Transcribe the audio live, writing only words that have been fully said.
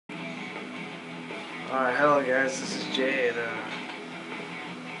Alright, hello guys, this is Jay and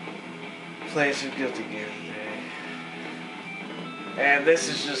playing some Guilty Gear today. And this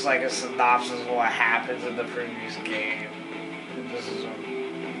is just like a synopsis of what happens in the previous game. And this is a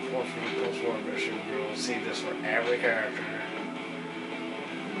post-war mission. You'll see this for every character.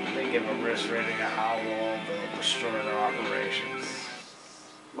 They give a risk rating of how well they'll destroy their operations.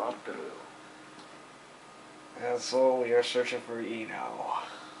 And so we are searching for Eno.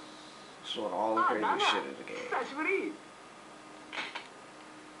 Doing all the crazy shit in the game.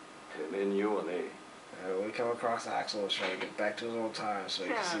 And we come across Axel trying to get back to his old time so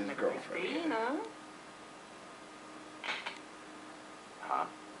he can see his girlfriend again.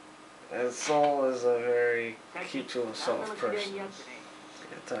 And Soul is a very keep to himself person.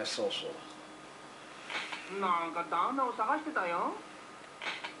 Antisocial.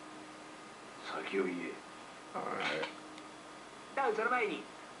 Alright.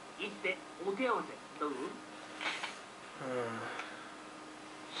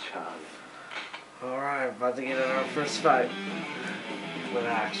 Alright, about to get in our first fight with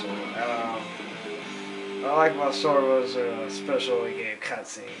Axel. What I like about Star Wars are special game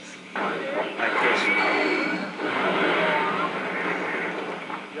cutscenes. Like this one.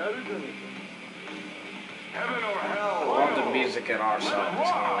 Heaven or hell. I love the music in our song.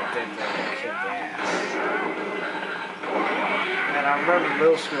 I think they're kick ass. And I remember in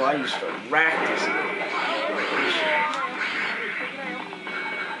middle school I used to rack this game.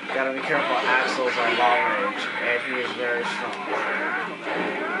 Gotta be careful, Axel's on long range, and he is very strong.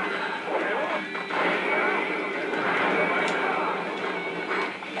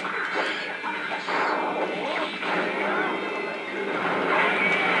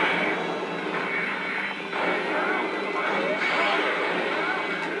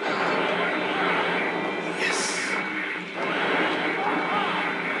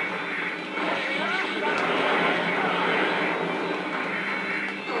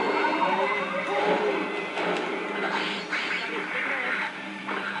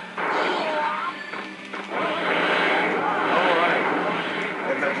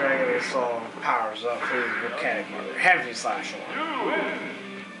 Powers up his mechanic mother. Heavy slash on.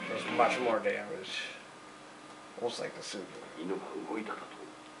 Does much more damage. Almost like the super.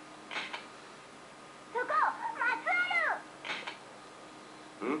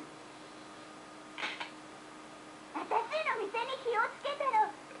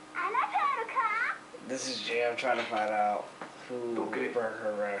 This is Jay. I'm trying to find out who burned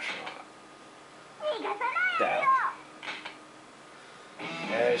her restaurant. Death.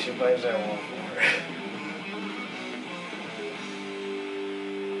 Yeah, she blames everyone for it.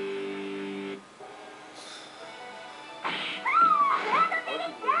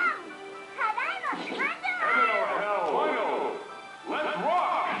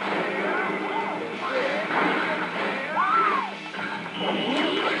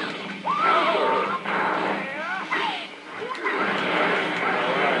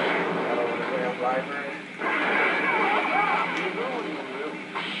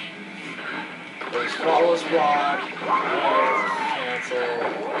 Flawless block, cancel,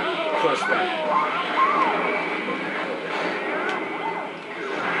 pushback.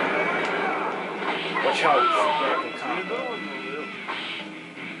 Which helps break the combo.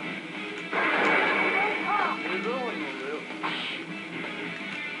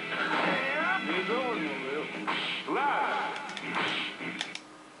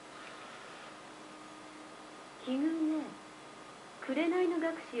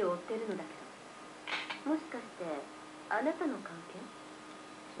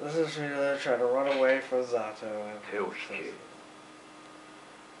 This is really trying to run away from Zato and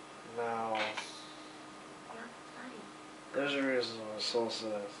now there's a reason why Soul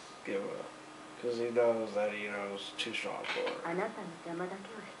says give up. Because he knows that Eno's too strong for her.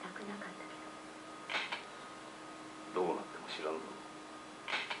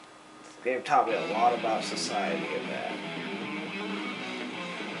 This game taught me a lot about society and that.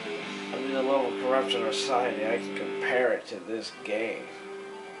 I mean, the level of corruption in our society, I can compare it to this game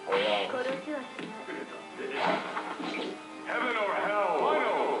alone. Heaven or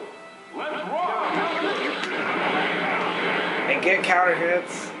hell. Let's rock. And get counter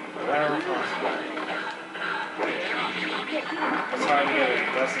hits whenever possible. It's hard to get his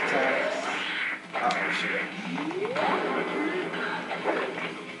best attacks. Oh, shit.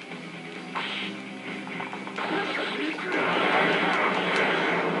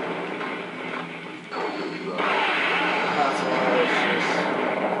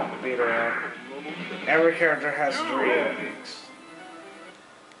 Beat her up. Every character has 3 endings.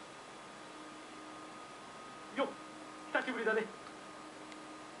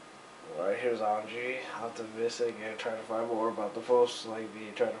 Alright, here's Anji, optimistic and trying to find more about the post, like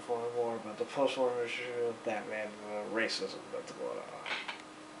me trying to find more about the post-war issue of that man, racism that's going on.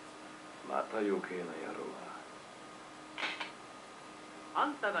 また余計な野郎が。あ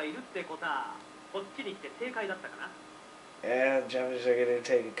んたがいるってことは、こっちに来て正解だったかな。 And Japanese are getting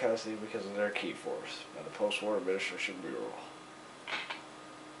taken custody because of their key force by the post-war administration bureau.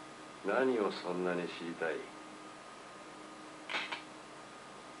 何をそんなに知りたい？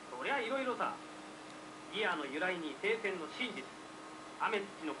そりゃいろいろさ。ギアの由来に聖戦の真実、雨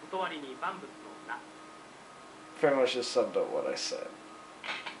土の断りに万物の名。 Pretty much just summed up what I said.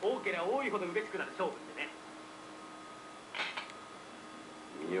 多ければ多いほど嬉しくなる勝負ってね。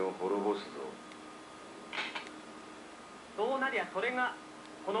身を滅ぼすぞ。そうなりゃそれが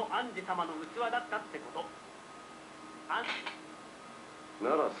このアンジ様の器だったってこと。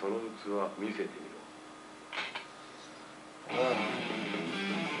ならその器見せてみろ。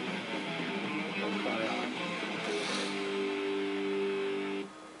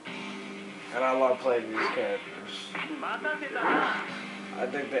And I love playing these characters. 待たせたな。 I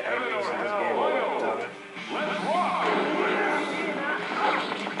think the endings of this game are well done. Let's rock!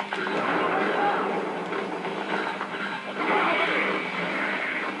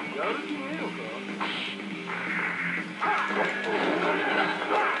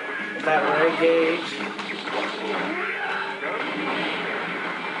 That ray gauge.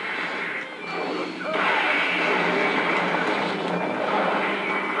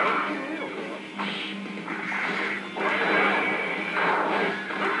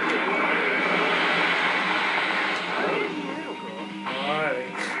 Alrighty.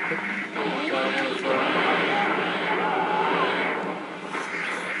 Going to the front.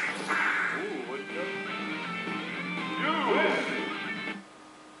 You win!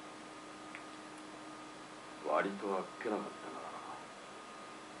 割とあっけなかっ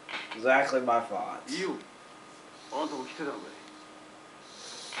たな。 Exactly my thoughts. いいよ。あんたも来てたのか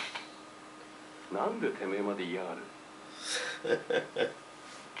い。なんでてめえまで嫌がる？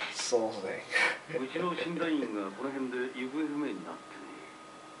 Soul thing. うちの診断員がこの辺で行方不明になってね。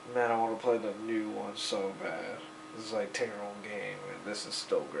 Man, I want to play the new one so bad. This is like 10-year-old game, and this is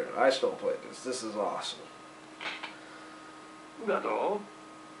still great. I still play this. This is awesome. だと？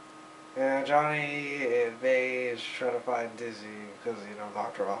 And Johnny and May is trying to find Dizzy because, you know,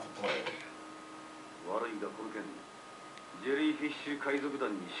 knocked her off the plane. 悪いがこの件、ジェリーフィッシュ海賊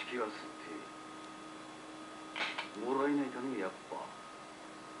団に引き合わせてもらえないかね、やっぱ。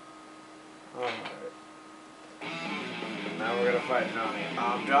 Alright. Now we're gonna fight Johnny.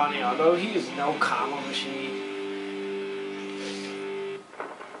 Johnny, although he is no comma machine,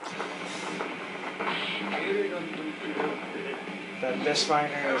 that this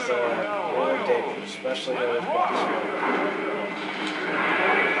fighter is really dangerous, especially with box fight.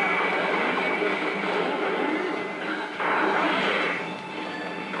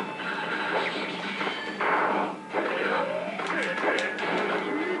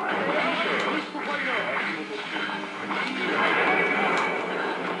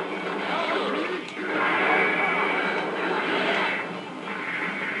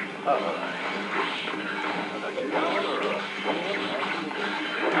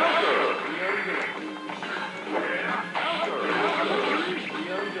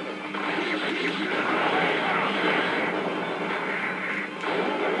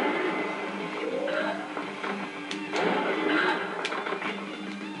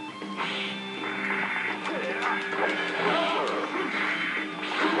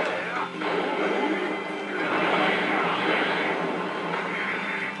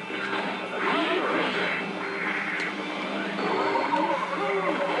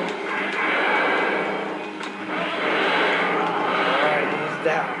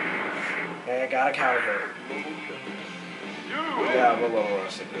 Got a counter. Yeah, I'm a little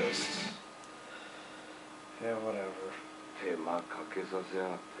rusty this. Yeah, whatever. 手間かけさせや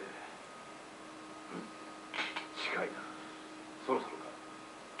がって。近いな。そろそろか。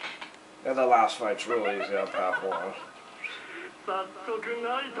 And the last fight's really easy on path 1. 早速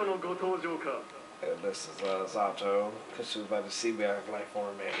ナイトのご登場か。 And this is Zato, consumed by the CBI life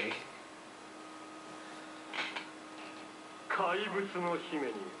form A. 怪物の姫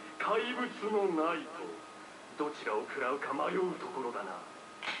に怪物のナイト。どちらを食らうか迷うところだな。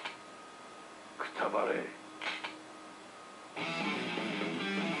くたばれ。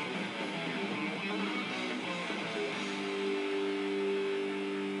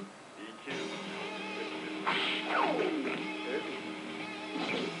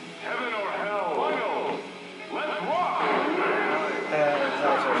 Heaven or hell, final. Let's rock! And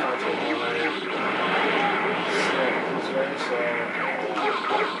Zato's not taking a minute. He's very slow.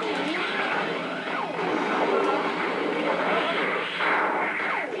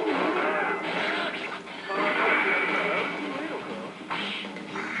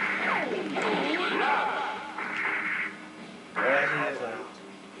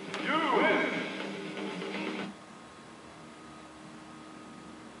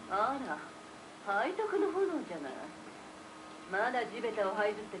 まだ地べたを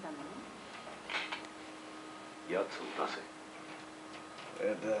這いずってたの？やつを出せ。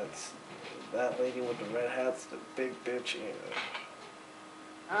 And that lady with the red hat's the big bitch. And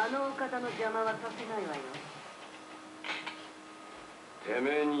あのお方の邪魔はさせないわよ。て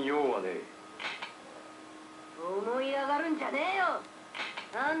めえに用はねえ。思い上がるんじゃねえよ。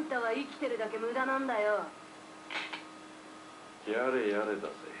あんたは生きてるだけ無駄なんだよ。やれやれだ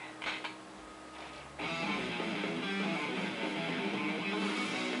ぜ。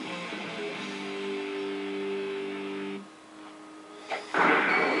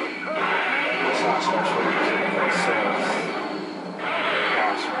it's not special because it says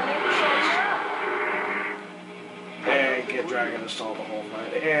and get Dragon installed the whole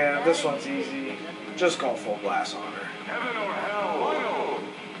fight. And this one's easy. Just go full blast on her. Heaven or hell, final.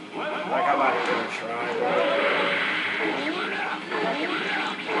 Let's Like I'm not rock. even gonna try.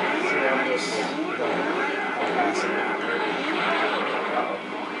 See, I'm just passing it. Uh-oh.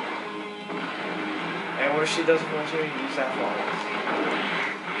 And what if she doesn't want you to use that flawless?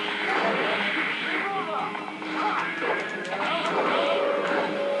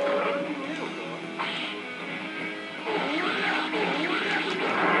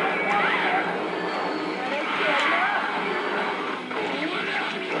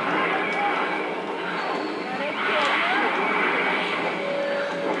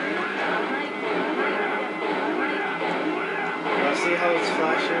 See how it's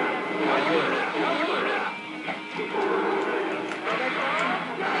flashing?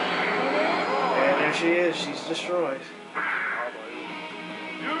 And there she is, she's destroyed.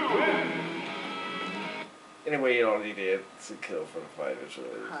 Anyway, you don't need it. It's a kill for the fight, it's really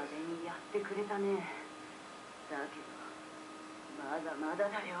easy. 派手にやってくれたね。だけどまだまだ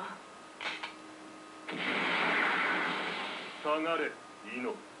だよ。下がれ、イ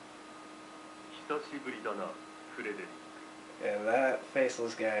ノ。久しぶりだな、フレデリック。 And that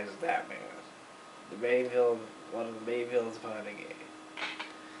faceless guy is that man. The main villain, one of the main villains behind the game.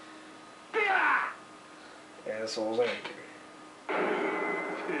 And Soul's angry.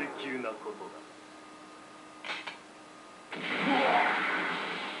 低級なことだ。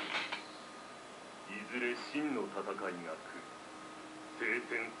いずれ真の戦いが来る。聖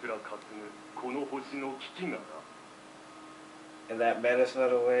戦すら担ぐこの星の危機がな。 And that menace, by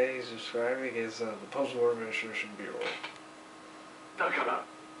the way, he's describing is the Post-War Administration Bureau. だから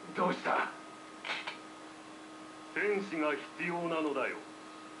どうした？戦士が必要なのだよ。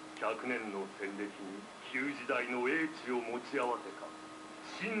100年の戦歴に旧時代の英知を持ち合わせた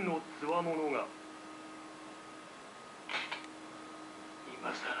真の強者が。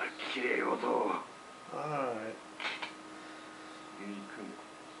今さらきれい事を。 Alright. 憎め。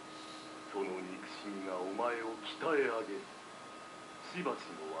その憎しみがお前を鍛え上げる。しばし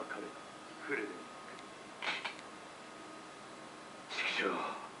の別れだ、フレデリック。 畜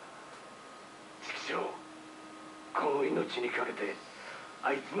生この命にかけて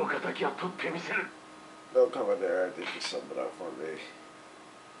あいつの敵は取ってみせる。 They'll come in there, I think you sum it up for me.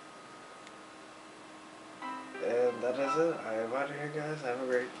 And that is it. I am out of here, guys. Have a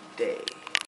great day.